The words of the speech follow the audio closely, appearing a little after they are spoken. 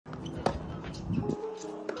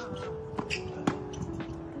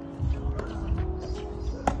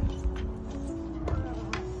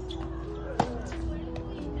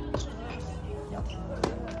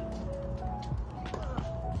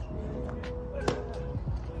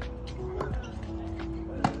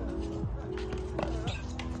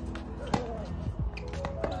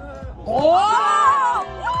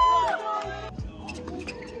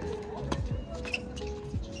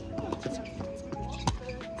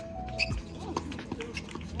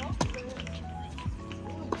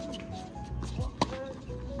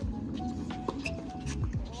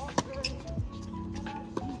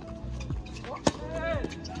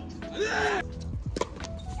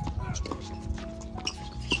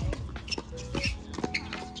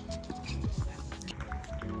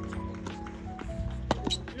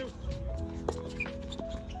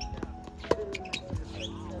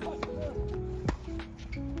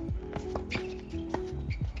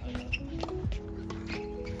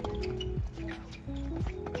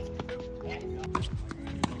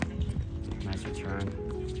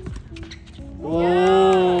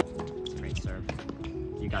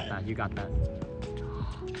You got that.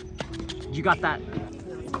 You got that.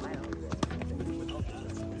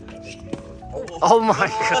 Oh my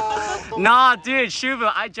god. Nah, dude, Shubu,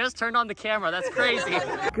 I just turned on the camera. That's crazy.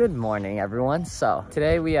 Good morning, everyone. So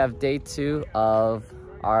today we have day 2 of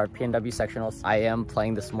our PNW sectionals. I am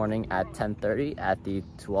playing this morning at 10:30 at the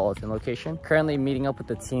Tualatin location. Currently meeting up with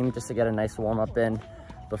the team just to get a nice warm-up in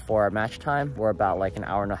before our match time. We're about like an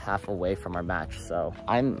hour and a half away from our match. So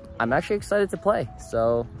I'm actually excited to play.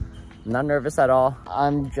 So I'm not nervous at all.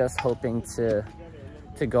 I'm just hoping to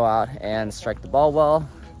go out and strike the ball well,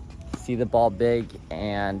 see the ball big,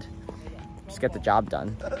 and just get the job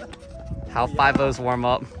done. How 5-0s warm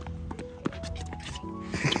up?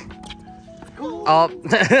 Oh,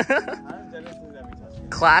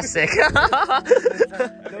 classic.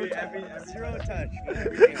 Zero touch.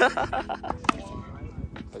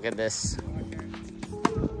 Look at this.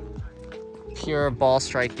 Pure ball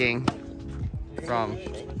striking from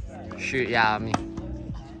shoot. Yeah, I mean,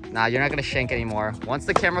 nah, you're not gonna shank anymore. Once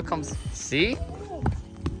the camera comes, see?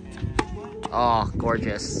 Oh,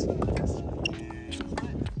 gorgeous.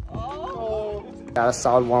 Got a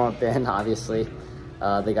solid warm-up in, obviously.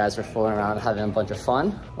 The guys are fooling around, having a bunch of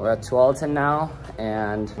fun. We're at Tualatin now,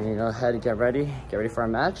 and we need to go ahead and get ready for our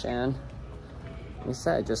match. And like I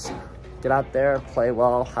said, just get out there, play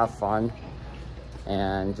well, have fun,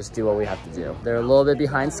 and just do what we have to do. They're a little bit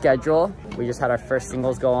behind schedule. We just had our first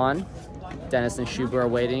singles go on. Dennis and Shubu are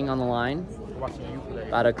waiting on the line.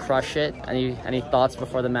 About to crush it. Any thoughts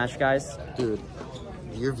before the match, guys? Dude,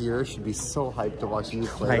 your viewers should be so hyped to watch you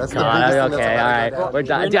play. Oh my That's God, okay, all right. We're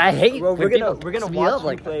done. Dude, I hate we're gonna watch you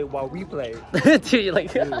like play while we play. Dude,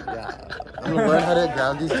 like, yeah. I'm gonna learn how to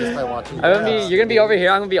ground these just by watching. you're gonna be over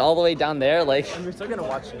here. I'm gonna be all the way down there. Like, We're still gonna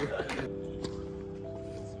watch you.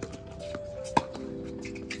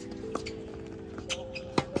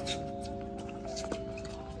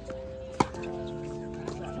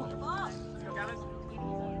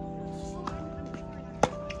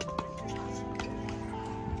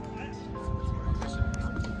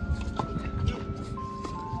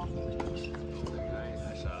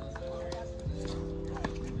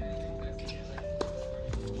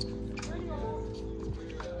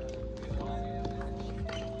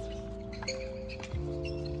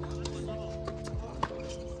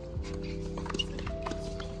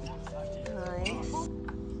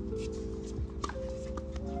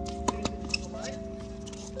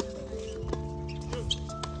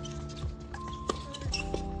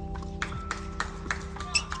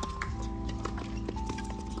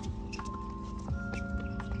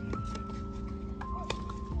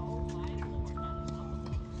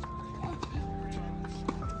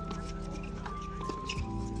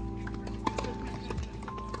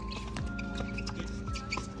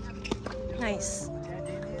 Nice.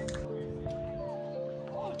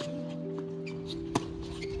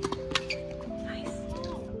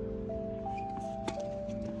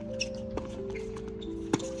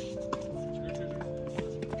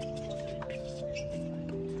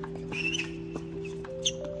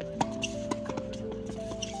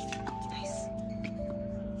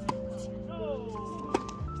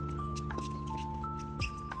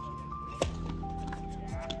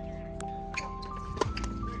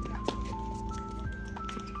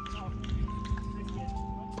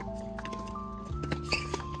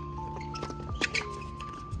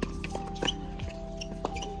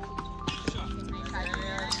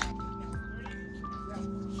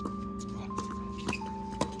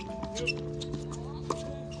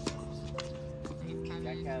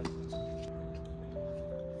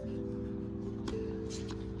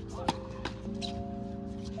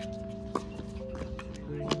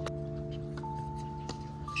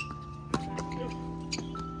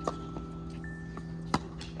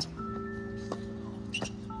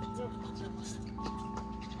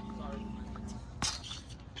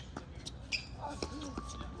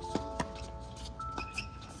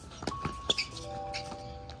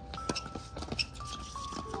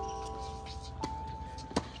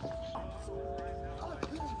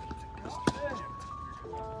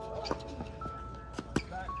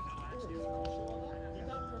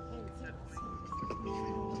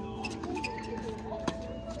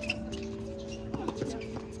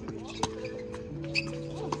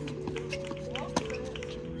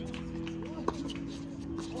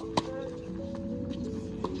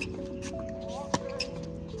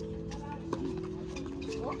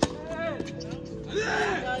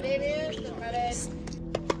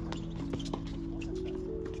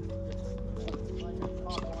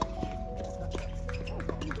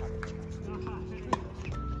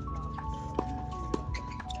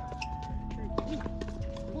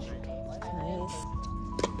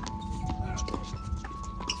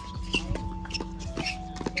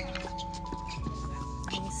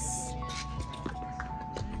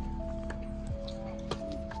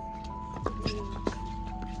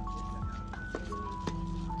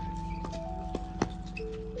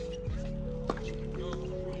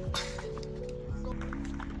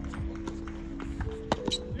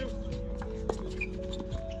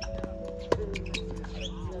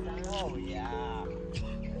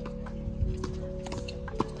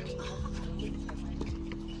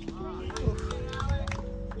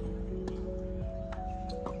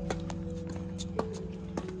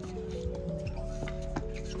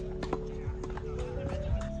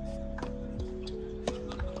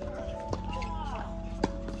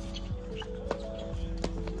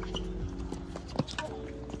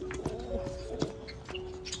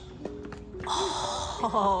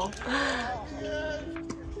 Oh.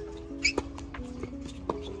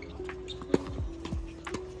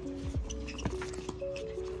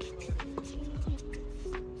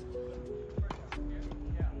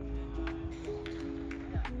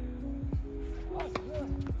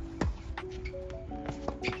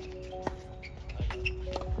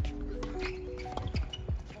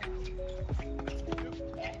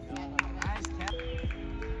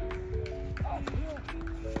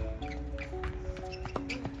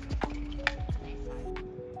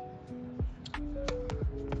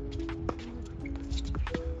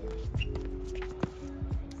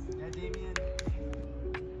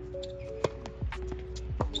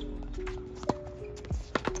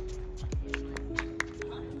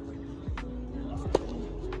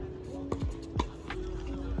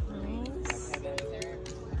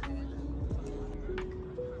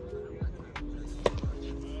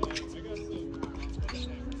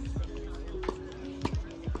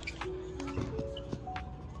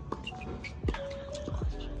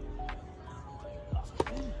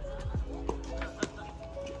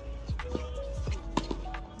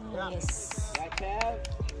 Nice.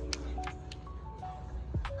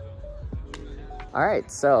 All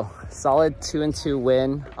right, so solid 2-2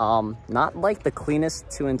 win. Not like the cleanest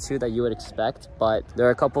 2-2 that you would expect, but there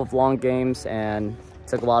are a couple of long games and it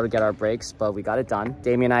took a while to get our breaks, but we got it done.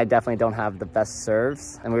 Damien and I definitely don't have the best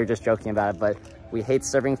serves, and we were just joking about it, but we hate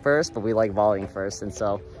serving first, but we like volleying first, and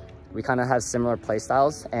so we kind of have similar play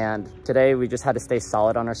styles, and today we just had to stay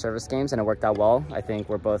solid on our service games, and it worked out well. I think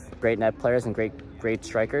we're both great net players and great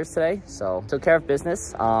strikers today, so took care of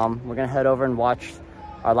business. We're gonna head over and watch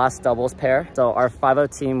our last doubles pair. So our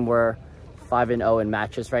 5-0 team, we're 5-0 in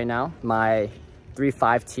matches right now. My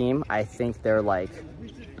 3-5 team, I think they're like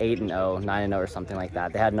 8-0, 9-0 or something like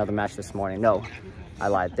that. They had another match this morning. No, I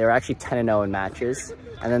lied. They were actually 10-0 in matches.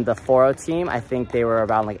 And then the 4-0 team, I think they were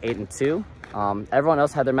around like 8-2. Everyone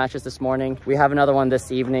else had their matches this morning. We have another one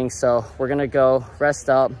this evening, so we're gonna go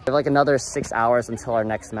rest up. We have like another 6 hours until our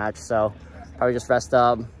next match, so probably just rest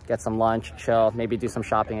up, get some lunch, chill, maybe do some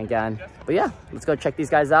shopping again. But yeah, let's go check these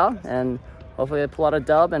guys out, and hopefully they pull out a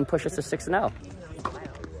dub and push us to 6-0.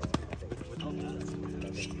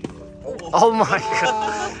 Oh my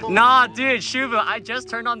god. Nah, dude, Shubu, I just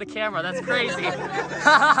turned on the camera. That's crazy.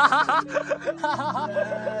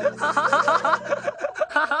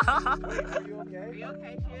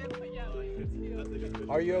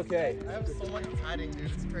 Are you okay? I have so much hiding,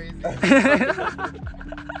 dude. It's crazy. Dude,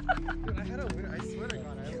 I had a win. I swear to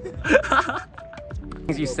God.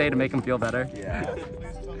 Things you say to make him feel better? Yeah.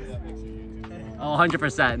 Oh,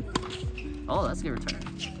 100%. Oh, that's a good return.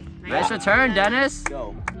 Nice return, Dennis.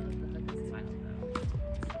 Go.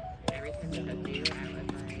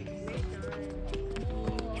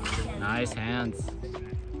 Nice hands.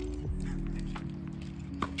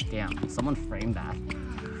 Damn, someone framed that.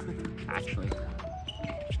 Actually.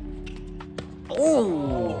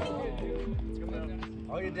 Oh!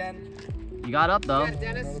 Oh, you Den. You got up though.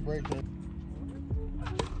 Another break.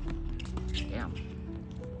 Damn.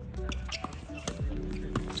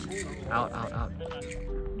 Out, out, out.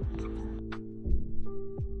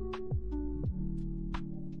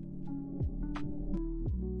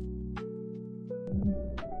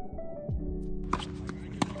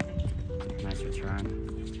 Nice return.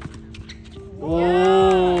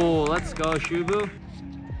 Oh, let's go, Shubu.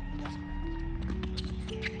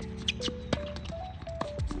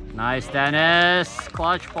 Nice, Dennis.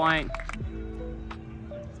 Clutch point.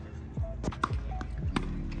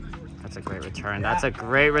 That's a great return. That's a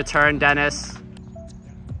great return, Dennis.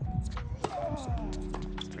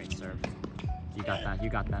 Great serve. You got that. You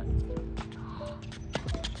got that.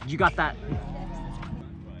 You got that.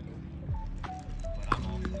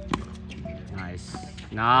 Nice.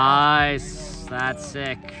 Nice. That's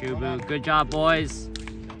sick, Shubu. Good job, boys.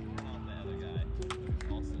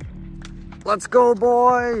 Let's go,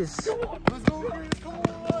 boys. Let's go, Chris. Come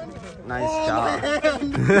on. Nice job.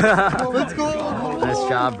 Let's go. Nice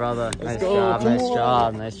job, brother. Nice job. Nice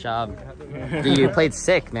job. Nice job. Dude, you played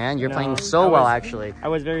sick, man. You're playing so well, actually. I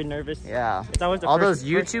was very nervous. Yeah. That was the all first, those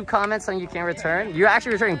YouTube comments on you can't return. You're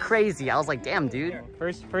actually returning crazy. I was like, damn, dude.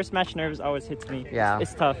 First match nerves always hits me. Yeah.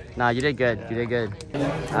 It's tough. Nah, you did good. You did good.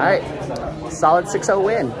 All right. Solid 6-0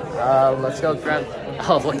 win. Let's go grab...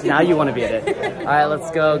 Oh, look, now you want to be at it. All right, let's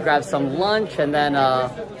go grab some lunch, and then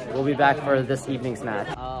we'll be back for this evening's match.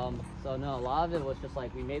 So, no, a lot of it was just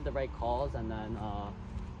like we made the right calls, and then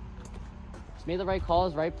just made the right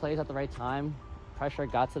calls, right plays at the right time. Pressure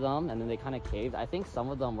got to them, and then they kind of caved. I think some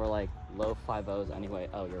of them were like low 5-0s anyway.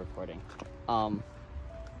 Oh, you're recording. But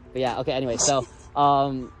yeah, okay, anyway, so,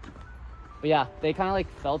 but yeah, they kind of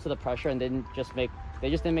like fell to the pressure and didn't just make they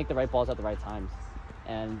just didn't make the right balls at the right times.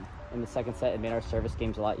 And in the second set, it made our service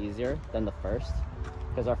games a lot easier than the first.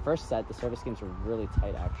 Because our first set, the service games were really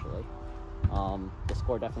tight, actually. The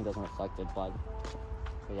score definitely doesn't reflect it, but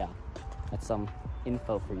yeah, that's some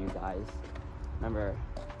info for you guys. Remember,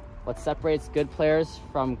 what separates good players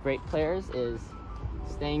from great players is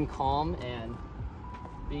staying calm and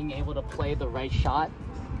being able to play the right shot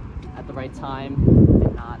at the right time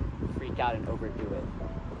and not freak out and overdo it.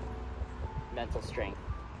 Mental strength.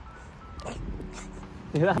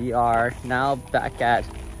 We are now back at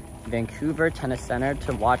Vancouver Tennis Center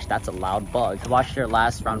to watch, that's a loud bug, to watch their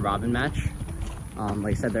last round robin match.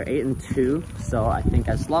 Like I said, they're 8-2, so I think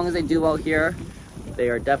as long as they do well here, they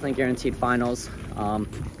are definitely guaranteed finals.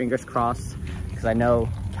 Fingers crossed, because I know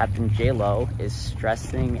Captain J-Lo is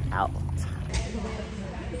stressing out.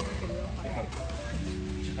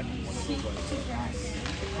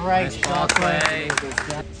 Great shot, Clay.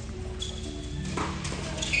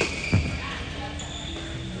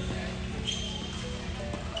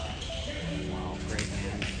 Wow, great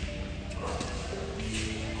hand.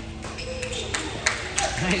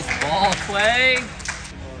 Nice ball, Clay.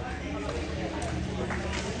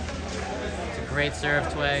 It's a great serve,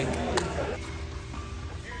 Tway.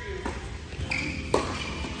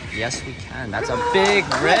 Yes, we can. That's a big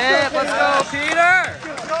rip. Let's go, Peter.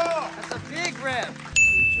 That's a big rip.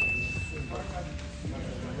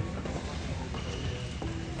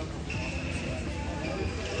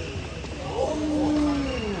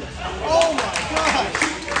 Oh my gosh!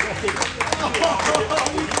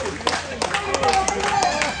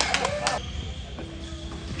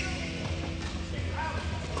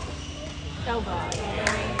 So bad.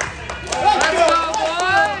 Let's go,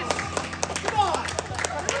 boys! Come on!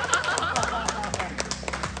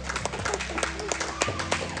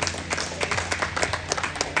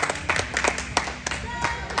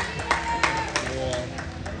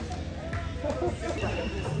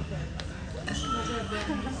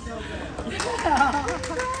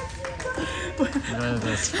 Look at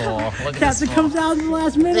this fool. Look at Captain this comes out in the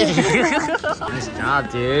last minute. Nice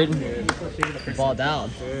job, dude. Ball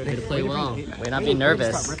down. Way to play well. Way not be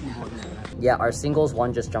nervous. Yeah, our singles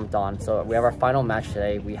one just jumped on, so we have our final match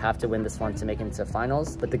today. We have to win this one to make it into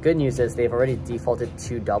finals. But the good news is they've already defaulted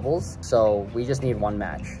 2 doubles, so we just need 1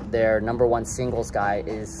 match. Their #1 singles guy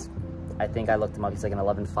is, I think I looked him up, he's like an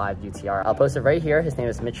 11.5 UTR. I'll post it right here. His name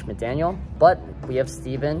is Mitch McDaniel, but we have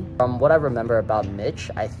Steven. From what I remember about Mitch,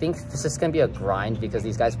 I think this is gonna be a grind because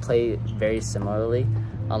these guys play very similarly,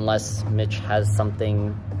 unless Mitch has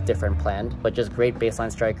something different planned. But just great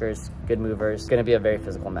baseline strikers, good movers. It's gonna be a very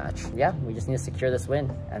physical match. Yeah, we just need to secure this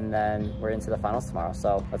win, and then we're into the finals tomorrow.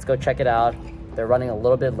 So let's go check it out. They're running a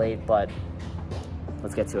little bit late, but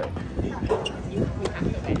let's get to it.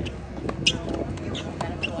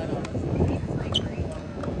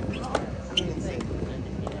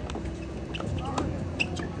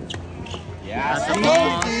 Yeah, That's the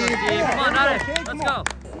ball. Steve. Come on, got it. Let's go.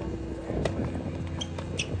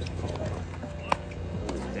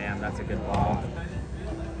 Damn, that's a good ball.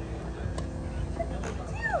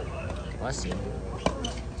 Bless you.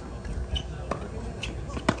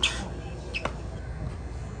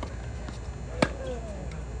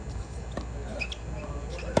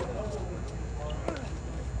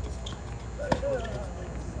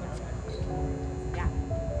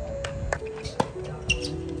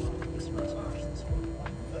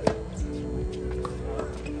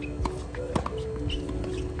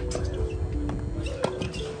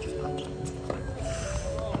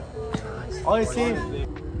 All you see.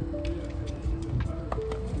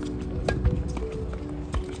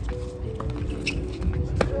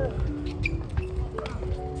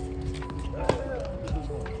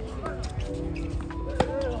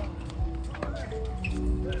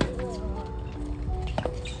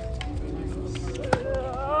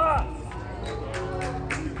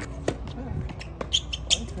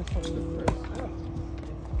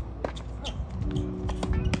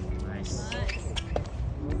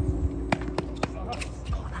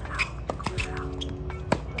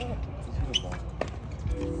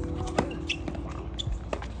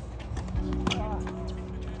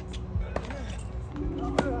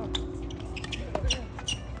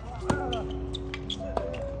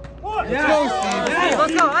 Let's go, Steve.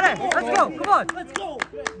 Let's go, Ade. Let's go. Come on. Let's go.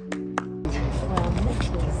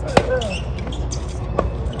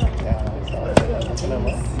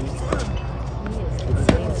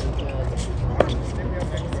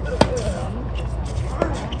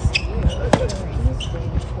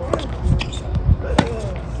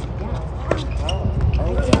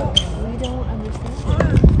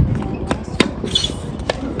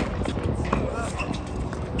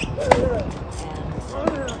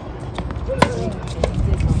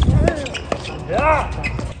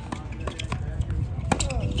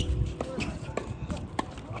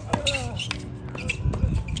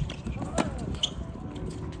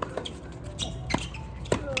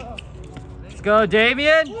 Let's go,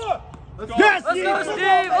 Damien. Yes! Let's go,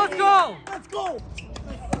 Steve. Let's go. Let's go!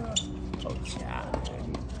 Oh, yeah.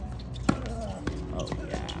 Oh,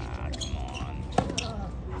 yeah. Come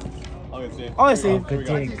on. Oh, see. Good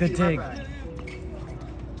dig. Good dig.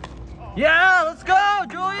 Yeah, let's go,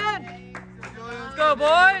 Julian. Let's go,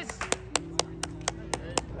 boys.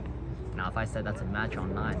 Now, if I said that's a match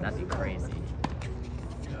on 9, that'd be crazy.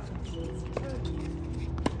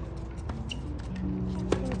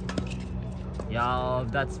 Yo,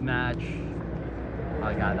 that's match.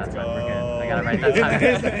 Oh god, that's match. We're good. I got it right that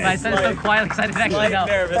time. But I said it so quietly because I didn't actually know.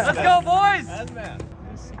 Let's go, boys!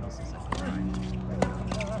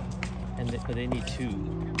 But they need 2.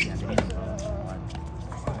 Yeah, they need to.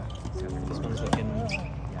 This one's looking.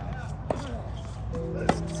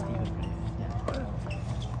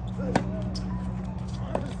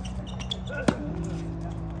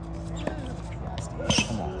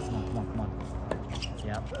 Come on.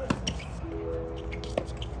 Yep.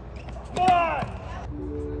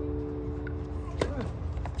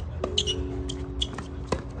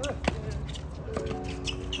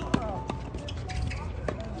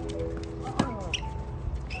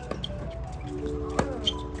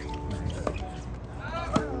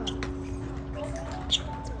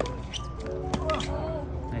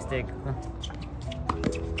 Nice dig. Huh.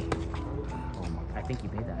 I think you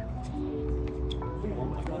made that.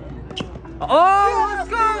 Oh, let's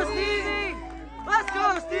go, Stevie! Let's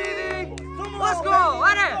go, Stevie! Let's go!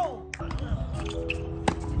 Let it!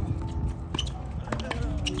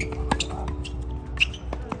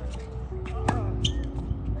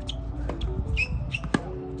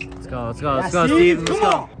 Let's go, Steve. Let's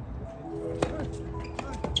go.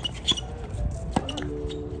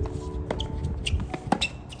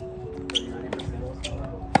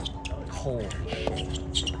 Holy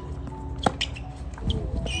shit.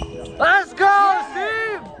 Let's go,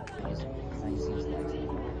 Steve!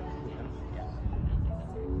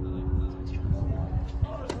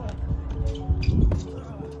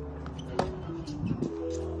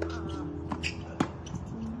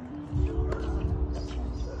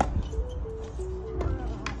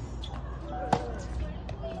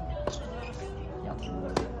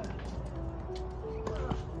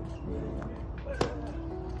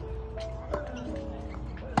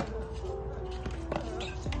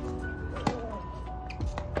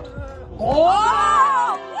 Oh!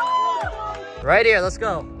 Right here, let's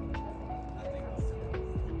go.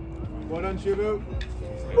 Well done, Shubu.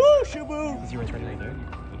 Woo, Shubu! Is yours ready right there?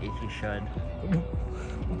 He should.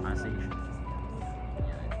 Honestly, he should.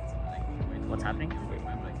 What's happening?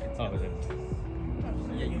 Oh, okay.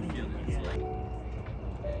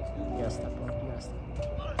 Yes, that bro. Yes.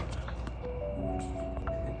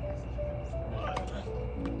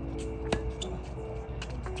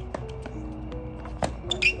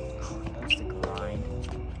 That's the grind.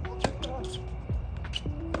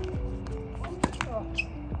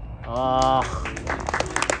 Oh,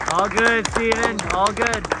 all good, Steven. All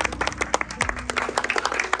good.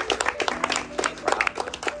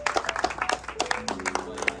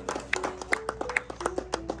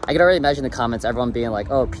 I can already imagine the comments, everyone being like,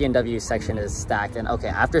 oh, PNW section is stacked. And okay,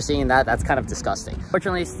 after seeing that, that's kind of disgusting.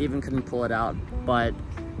 Fortunately, Steven couldn't pull it out, but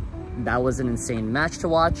that was an insane match to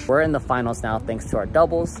watch. We're in the finals now, thanks to our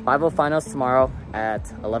doubles. 5-0 finals tomorrow at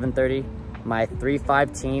 11:30. My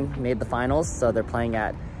 3-5 team made the finals, so they're playing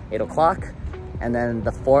at 8 o'clock. And then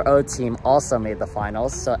the 4-0 team also made the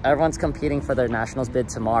finals. So everyone's competing for their nationals bid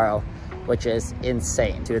tomorrow, which is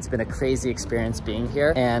insane. Dude, it's been a crazy experience being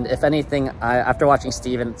here. And if anything, after watching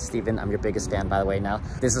Steven, I'm your biggest fan, by the way, now.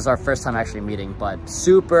 This is our first time actually meeting, but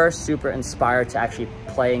super, super inspired to actually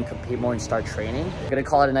play and compete more and start training. We're gonna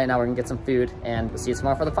call it a night now. We're gonna get some food and we'll see you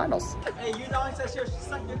tomorrow for the finals. Hey, you know,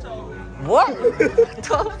 what?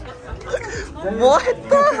 What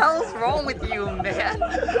the hell's wrong with you, man?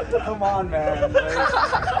 Come on, man.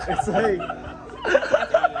 Like, it's like...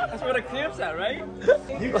 That's where the camp's at, right?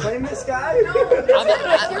 You claim this guy?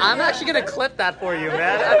 I'm actually gonna clip that for you,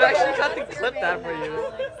 man. I've actually got to clip that for you.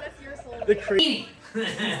 The